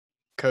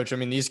Coach, I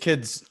mean, these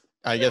kids,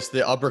 I guess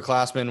the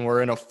upperclassmen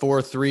were in a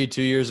 4.3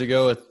 2 years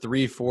ago, a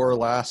 3.4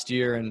 last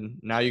year, and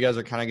now you guys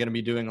are kind of going to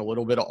be doing a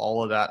little bit of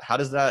all of that. How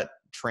does that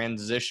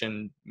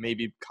transition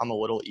maybe come a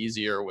little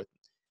easier with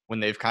when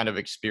they've kind of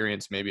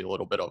experienced maybe a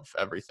little bit of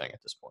everything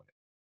at this point?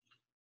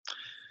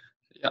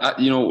 A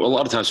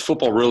lot of times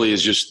football really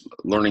is just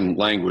learning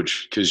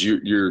language because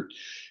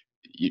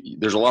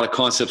there's a lot of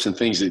concepts and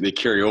things that they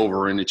carry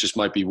over, and it just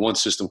might be one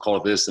system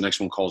called this, the next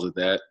one calls it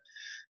that.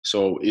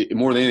 So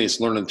more than anything, it's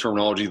learning the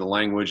terminology, the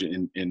language,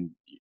 and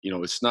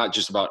it's not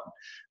just about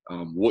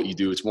what you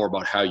do; it's more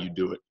about how you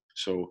do it.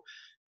 So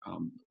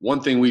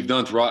one thing we've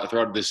done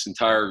throughout this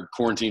entire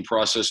quarantine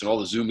process and all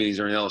the Zoom meetings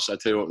and everything else, I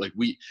tell you what, like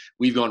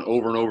we've gone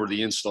over and over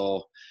the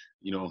install,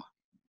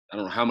 I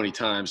don't know how many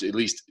times, at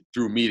least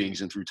through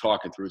meetings and through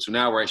talking through it. So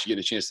now we're actually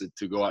getting a chance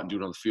to go out and do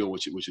it on the field,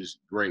 which is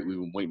great. We've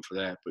been waiting for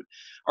that. But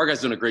our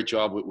guys done a great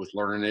job with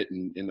learning it.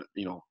 And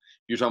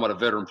you're talking about a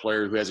veteran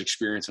player who has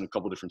experience in a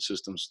couple different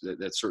systems.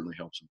 That certainly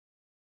helps him.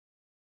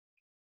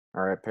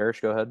 All right,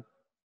 Parrish, go ahead.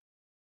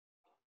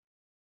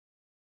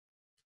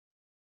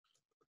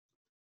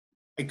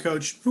 Hey,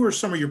 Coach, who are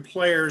some of your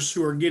players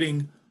who are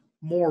getting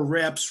more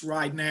reps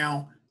right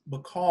now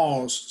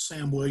because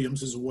Sam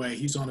Williams is away,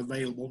 he's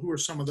unavailable? Who are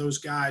some of those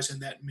guys in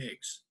that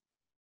mix?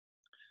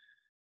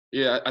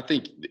 Yeah, I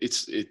think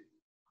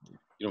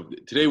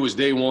today was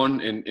day one,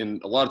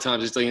 and a lot of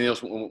times it's like anything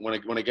else.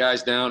 When a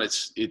guy's down,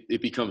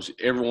 it becomes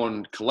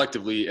everyone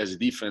collectively as a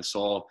defense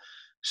all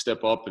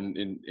step up,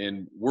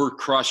 and we're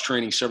cross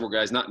training several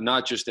guys,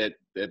 not just at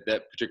that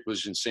particular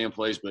position Sam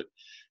plays, but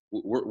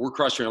we're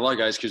cross training a lot of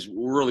guys because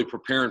we're really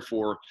preparing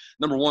for,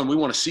 number one, we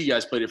want to see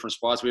guys play different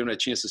spots. We haven't had a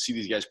chance to see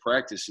these guys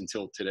practice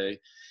until today.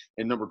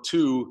 And number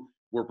two,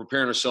 we're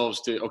preparing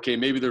ourselves to, okay,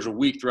 maybe there's a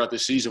week throughout the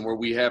season where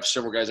we have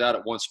several guys out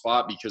at one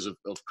spot because of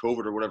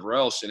COVID or whatever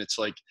else. And it's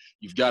like,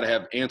 you've got to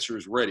have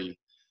answers ready.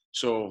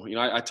 So,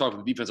 I talked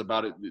to the defense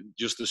about it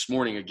just this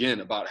morning,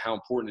 again, about how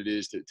important it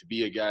is to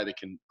be a guy that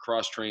can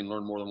cross train,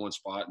 learn more than one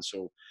spot. And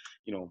so,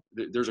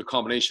 there's a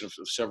combination of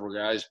several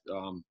guys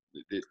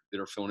that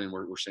are filling in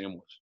where Sam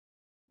was.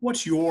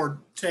 What's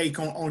your take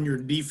on your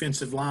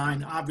defensive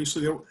line?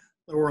 Obviously, there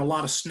were a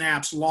lot of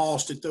snaps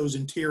lost at those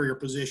interior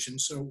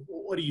positions. So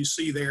what do you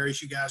see there as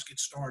you guys get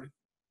started?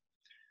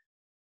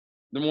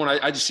 Number one,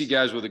 I just see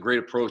guys with a great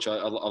approach. I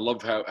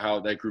love how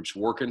that group's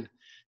working.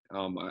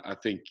 I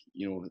think,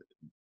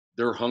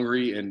 they're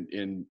hungry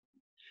and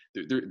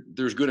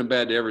there's good and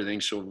bad to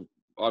everything. So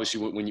obviously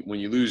when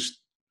you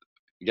lose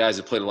guys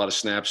that played a lot of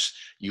snaps,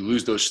 you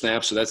lose those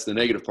snaps. So that's the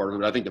negative part of it.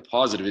 But I think the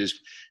positive is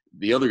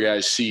the other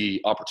guys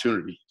see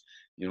opportunity.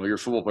 You're a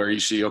football player, you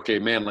see, okay,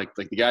 man, like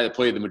the guy that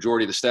played the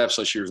majority of the snaps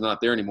last year is not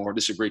there anymore.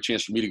 This is a great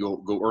chance for me to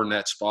go earn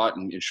that spot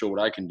and show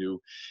what I can do.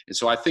 And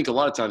so I think a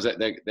lot of times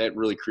that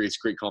really creates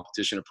great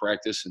competition in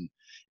practice. And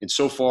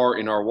so far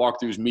in our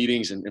walkthroughs,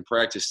 meetings, and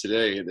practice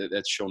today,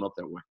 that's shown up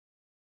that way.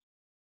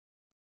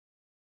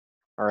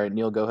 All right,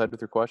 Neil, go ahead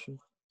with your question.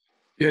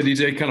 Yeah,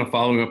 DJ, kind of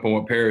following up on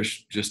what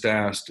Parrish just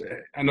asked.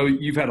 I know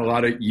you've had a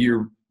lot of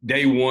year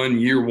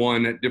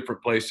one at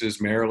different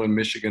places, Maryland,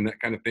 Michigan, that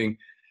kind of thing.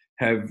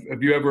 Have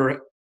you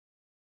ever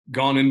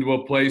gone into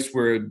a place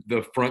where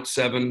the front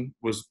seven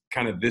was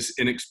kind of this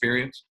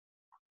inexperienced?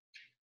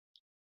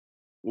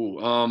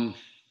 I'd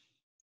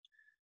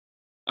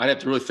have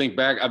to really think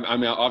back. I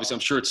mean, obviously, I'm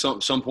sure at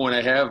some point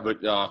I have, but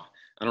I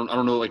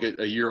don't know like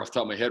a year off the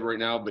top of my head right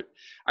now. But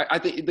I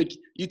think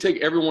you take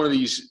every one of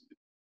these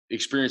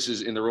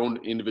experiences in their own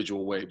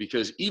individual way,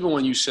 because even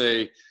when you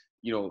say,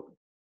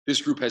 this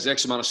group has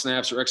X amount of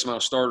snaps or X amount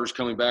of starters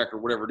coming back or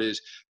whatever it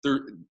is,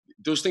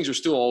 those things are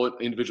still all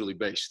individually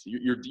based.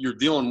 You're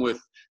dealing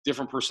with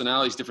different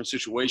personalities, different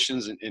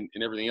situations, and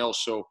everything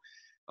else. So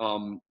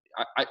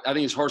I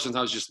think it's hard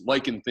sometimes just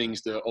liking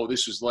things to,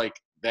 this was like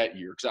that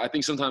year. Because I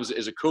think sometimes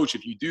as a coach,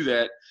 if you do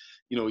that,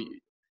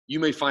 you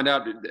may find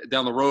out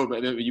down the road,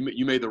 but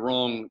you made the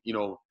wrong,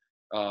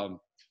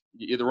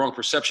 the wrong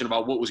perception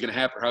about what was going to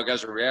happen, or how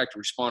guys will react or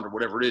respond or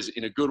whatever it is,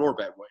 in a good or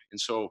bad way. And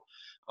so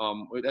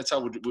that's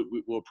how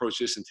we'll approach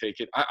this and take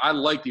it. I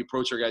like the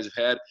approach our guys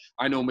have had.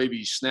 I know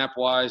maybe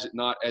snap-wise,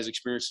 not as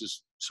experienced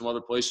as some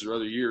other places or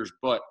other years,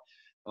 but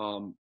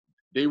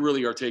they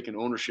really are taking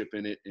ownership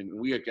in it. And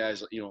we got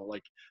guys,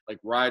 like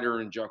Ryder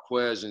and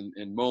Jaquez and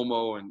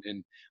Momo. And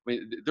I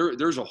mean,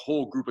 there's a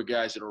whole group of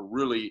guys that are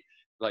really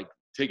like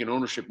taking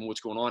ownership in what's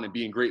going on and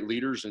being great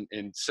leaders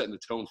and setting the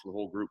tone for the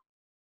whole group.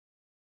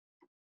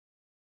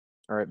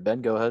 All right,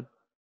 Ben, go ahead.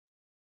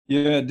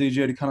 Yeah,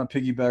 DJ, to kind of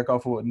piggyback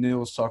off of what Neil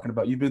was talking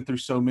about, you've been through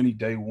so many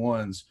day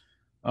ones,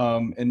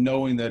 and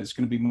knowing that it's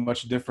going to be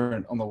much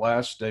different on the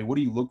last day, what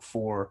do you look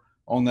for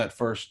on that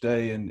first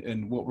day,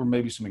 and what were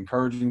maybe some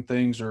encouraging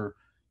things, or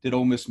did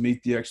Ole Miss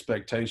meet the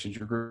expectations,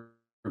 your group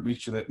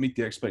meet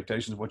the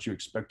expectations of what you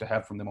expect to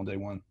have from them on day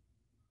one?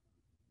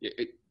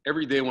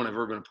 Every day one I've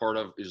ever been a part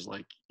of is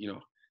like, you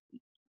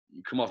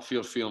come off the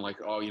field feeling like,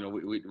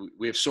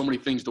 we have so many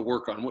things to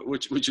work on,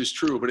 which is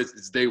true, but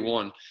it's day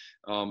one.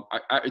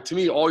 To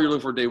me, all you're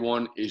looking for day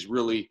one is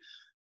really,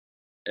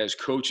 as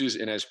coaches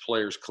and as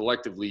players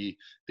collectively,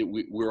 that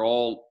we're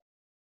all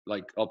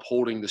like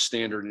upholding the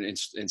standard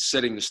and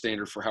setting the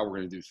standard for how we're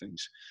going to do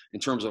things in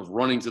terms of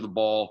running to the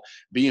ball,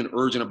 being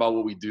urgent about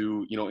what we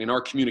do, in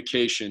our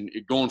communication,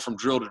 going from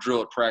drill to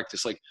drill at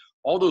practice, like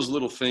all those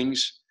little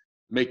things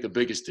make the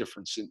biggest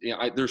difference. And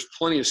there's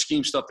plenty of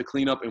scheme stuff to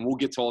clean up, and we'll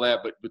get to all that.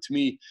 But to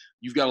me,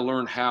 you've got to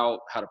learn how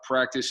to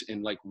practice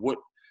and like what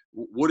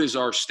is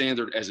our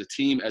standard as a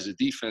team, as a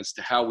defense,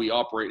 to how we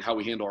operate, how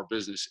we handle our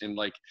business. And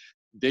like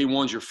day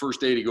one's your first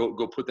day to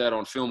go put that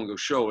on film and go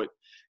show it.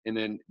 And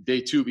then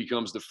day two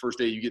becomes the first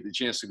day you get the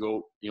chance to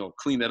go,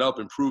 clean that up,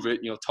 improve it,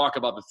 talk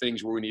about the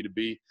things where we need to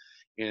be.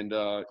 And,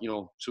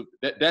 so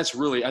that's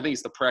really, I think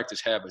it's the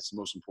practice habits the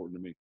most important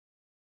to me.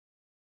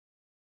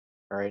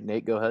 All right,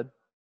 Nate, go ahead.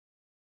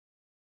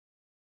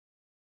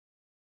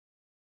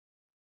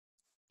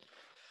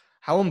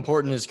 How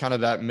important is kind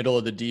of that middle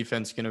of the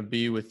defense going to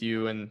be with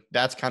you? And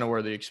that's kind of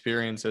where the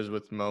experience is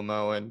with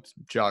Momo and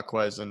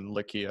Jacquez and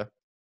Likia.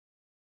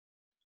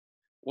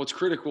 Well, it's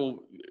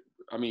critical.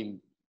 I mean,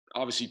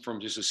 obviously from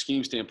just a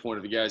scheme standpoint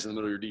of the guys in the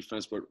middle of your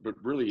defense, but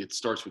really it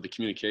starts with the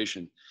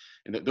communication,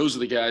 and those are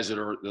the guys that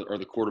are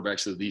the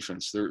quarterbacks of the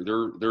defense.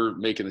 They're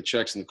making the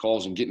checks and the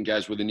calls and getting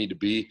guys where they need to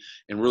be,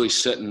 and really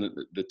setting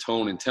the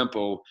tone and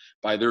tempo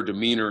by their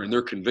demeanor and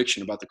their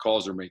conviction about the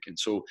calls they're making.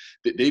 So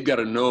they've got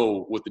to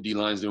know what the D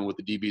line's doing, what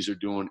the DBs are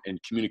doing,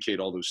 and communicate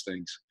all those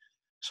things.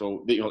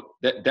 So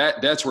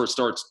that's where it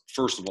starts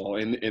first of all,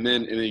 and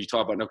then you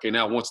talk about, okay,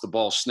 now once the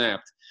ball's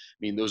snapped,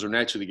 I mean, those are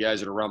naturally the guys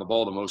that are around the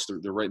ball the most.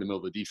 They're right in the middle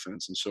of the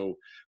defense, and so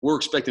we're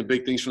expecting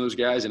big things from those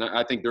guys, and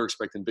I think they're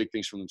expecting big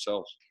things from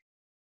themselves.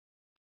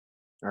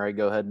 All right,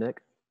 go ahead,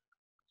 Nick.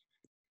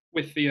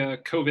 With the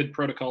COVID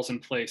protocols in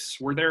place,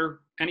 were there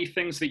any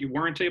things that you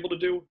weren't able to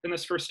do in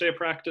this first day of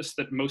practice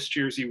that most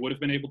years you would have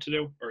been able to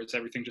do, or is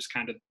everything just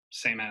kind of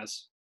same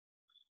as?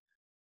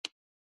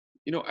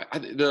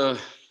 The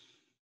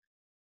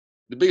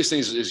biggest thing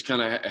is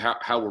kind of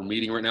how we're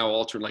meeting right now,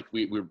 altered. Like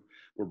we're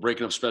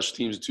breaking up special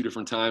teams at two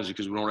different times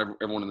because we don't have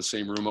everyone in the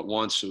same room at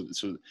once.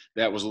 So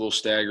that was a little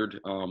staggered.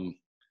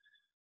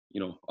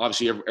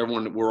 Obviously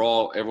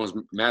everyone's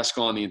mask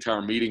on the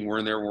entire meeting. We're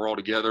in there, we're all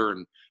together,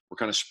 and we're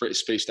kind of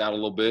spaced out a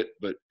little bit.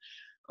 But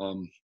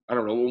I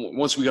don't know.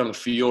 Once we got on the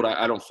field,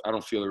 I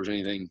don't feel there was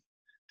anything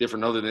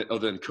different other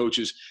than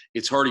coaches.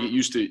 It's hard to get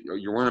used to.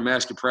 You're wearing a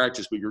mask in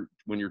practice, but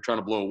when you're trying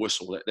to blow a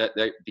whistle,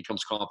 that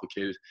becomes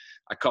complicated.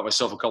 I caught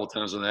myself a couple of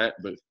times on that,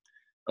 but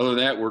other than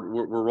that, we're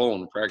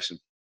rolling and practicing.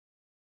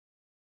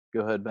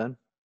 Go ahead, Ben.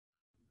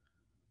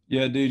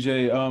 Yeah,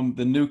 DJ,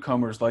 the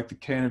newcomers like the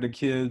Canada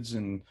kids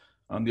and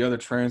the other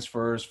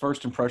transfers,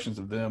 first impressions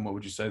of them, what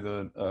would you say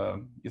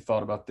you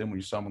thought about them when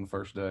you saw them on the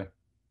first day?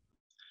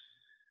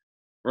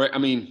 Right. I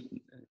mean,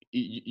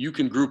 you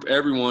can group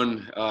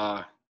everyone,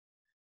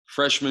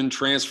 freshman,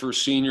 transfer,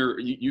 senior.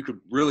 You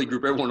could really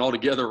group everyone all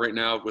together right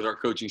now with our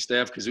coaching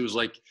staff, because it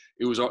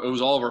was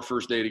all of our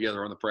first day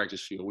together on the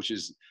practice field, which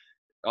is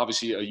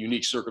obviously a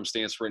unique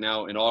circumstance right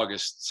now in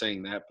August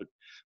saying that, but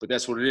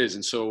that's what it is.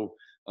 And so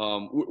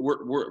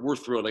we're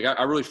thrilled. Like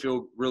I really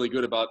feel really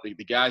good about the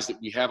guys that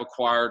we have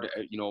acquired,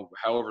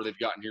 however they've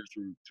gotten here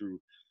through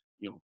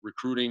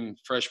recruiting,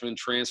 freshman,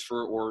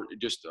 transfer, or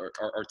just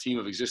our team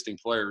of existing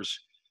players.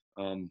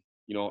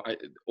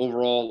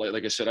 Overall,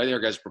 like I said, I think our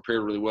guys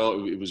prepared really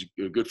well. It was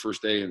a good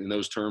first day in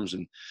those terms,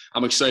 and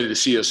I'm excited to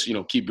see us,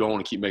 keep going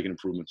and keep making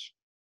improvements.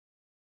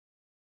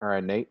 All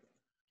right, Nate.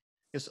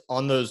 Yes,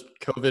 on those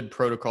COVID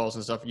protocols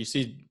and stuff, you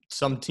see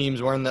some teams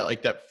wearing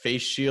that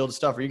face shield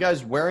stuff. Are you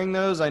guys wearing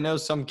those? I know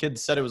some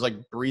kids said it was like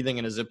breathing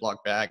in a Ziploc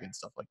bag and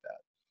stuff like that.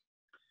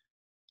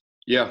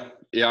 Yeah.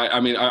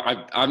 I mean,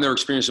 I've never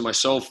experienced it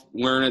myself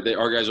wearing it.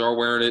 Our guys are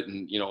wearing it,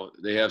 and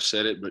they have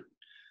said it. But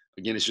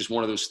again, it's just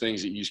one of those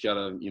things that you just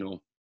gotta,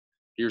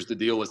 here's the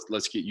deal.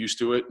 Let's get used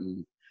to it.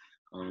 And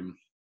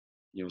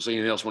say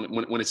anything else,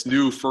 when it's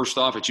new, first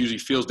off, it usually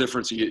feels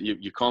different. So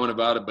you comment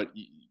about it, but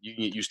you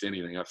can get used to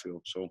anything, I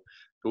feel. So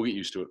go get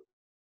used to it.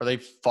 Are they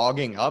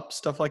fogging up,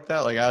 stuff like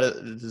that? Like,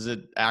 does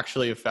it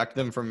actually affect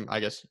them from, I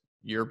guess,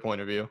 your point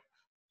of view?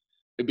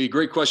 It'd be a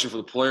great question for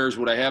the players.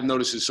 What I have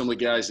noticed is some of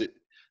the guys that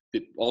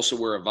also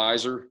wear a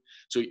visor.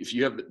 So if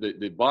you have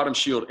the bottom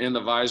shield and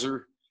the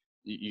visor,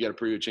 you got a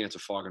pretty good chance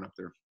of fogging up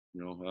there.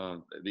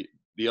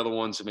 The other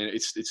ones, I mean,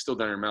 it's still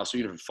down in your mouth. So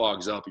even if it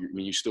fogs up,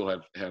 you still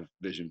have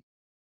vision.